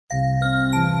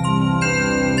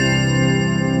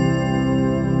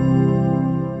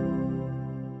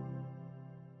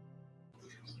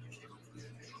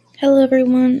Hello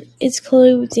everyone, it's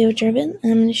Chloe with DealDriven,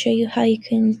 and I'm going to show you how you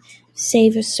can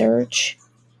save a search.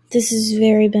 This is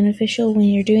very beneficial when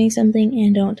you're doing something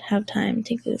and don't have time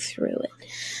to go through it.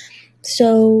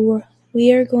 So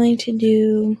we are going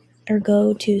to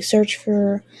go to search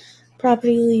for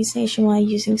property leads nationwide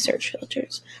using search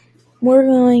filters. We're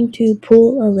going to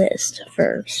pull a list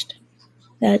first.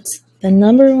 That's the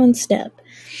number one step.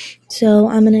 So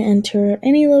I'm going to enter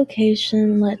any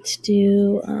location. Let's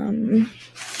do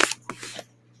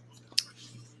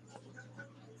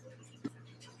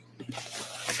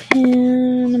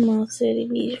Panama City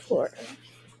Beach, Florida.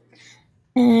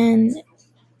 And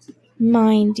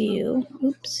mind you,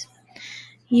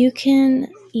 you can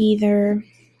either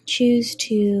choose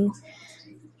to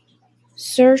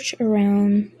search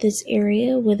around this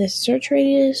area with a search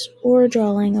radius or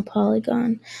drawing a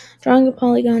polygon. Drawing a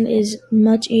polygon is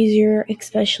much easier,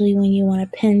 especially when you want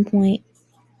to pinpoint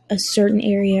a certain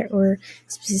area or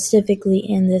specifically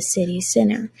in the city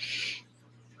center.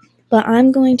 But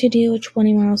I'm going to do a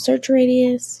 20-mile search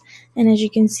radius, and as you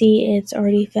can see, it's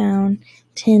already found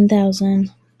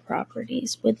 10,000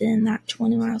 properties within that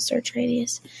 20-mile search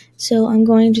radius. So I'm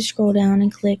going to scroll down and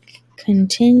click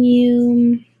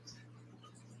continue,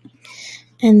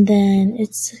 and then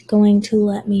it's going to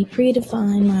let me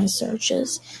predefine my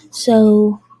searches.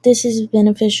 So this is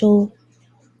beneficial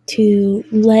to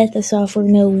let the software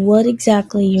know what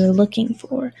exactly you're looking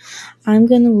for. I'm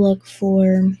going to look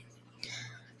for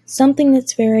something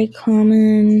that's very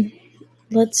common.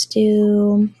 Let's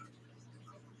do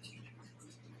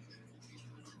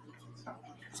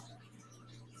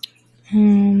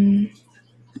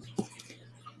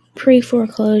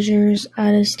pre-foreclosures,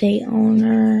 out-of-state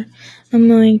owner. I'm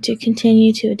going to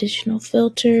continue to additional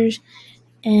filters,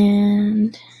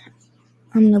 and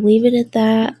I'm going to leave it at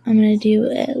that. I'm going to do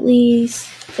at least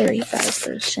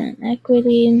 35%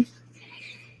 equity, and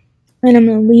I'm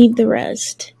going to leave the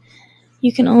rest.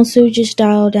 You can also just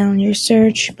dial down your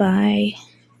search by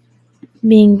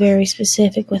being very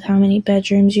specific with how many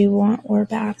bedrooms you want or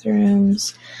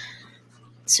bathrooms.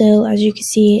 So as you can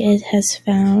see, it has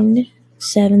found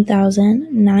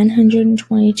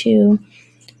 7,922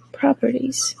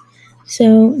 properties.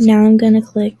 So now I'm going to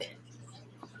click.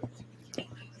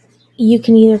 You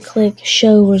can either click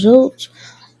show results.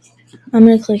 I'm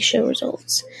going to click show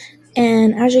results.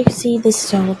 And as you can see, this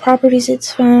is all the properties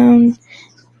it's found.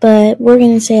 But we're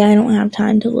going to say I don't have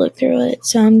time to look through it,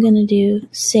 so I'm going to do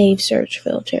save search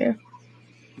filter.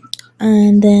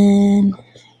 And then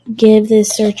give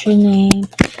this search a name,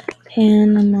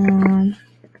 Panama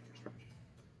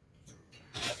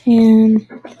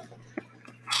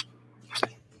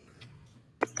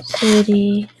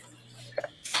City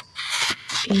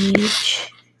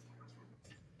Beach,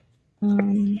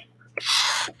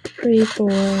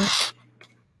 pre-4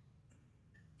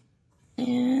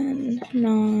 and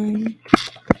non-owner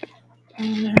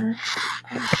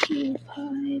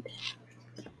occupied.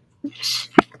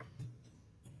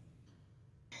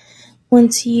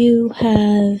 Once you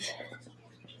have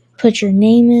put your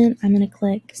name in, I'm going to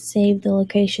click save the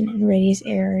location and radius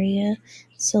area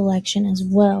selection as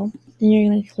well. Then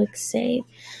you're going to click save.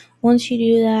 Once you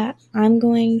do that, I'm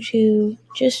going to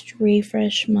just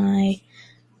refresh my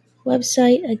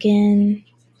website again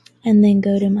and then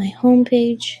go to my home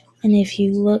page. And if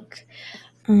you look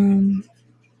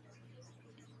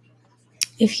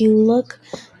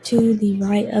to the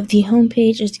right of the home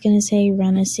page, it's going to say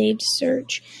run a saved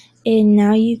search. And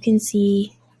now you can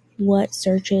see what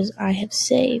searches I have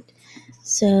saved.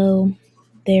 So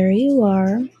there you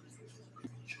are.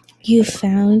 You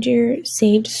found your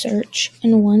saved search,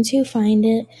 and once you find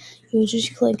it, you'll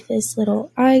just click this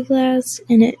little eyeglass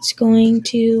and it's going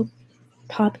to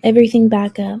pop everything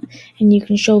back up, and you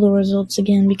can show the results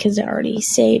again because it already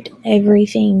saved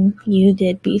everything you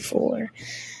did before.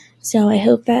 So I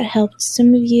hope that helped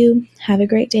some of you. Have a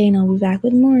great day, and I'll be back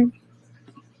with more.